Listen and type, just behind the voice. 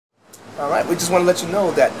Alright, we just want to let you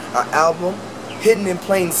know that our album, Hidden in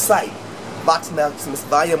Plain Sight, Vox Maximus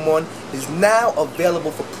Volume 1, is now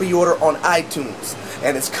available for pre-order on iTunes.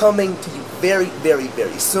 And it's coming to you very, very,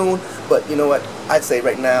 very soon. But you know what? I'd say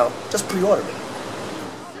right now, just pre-order it.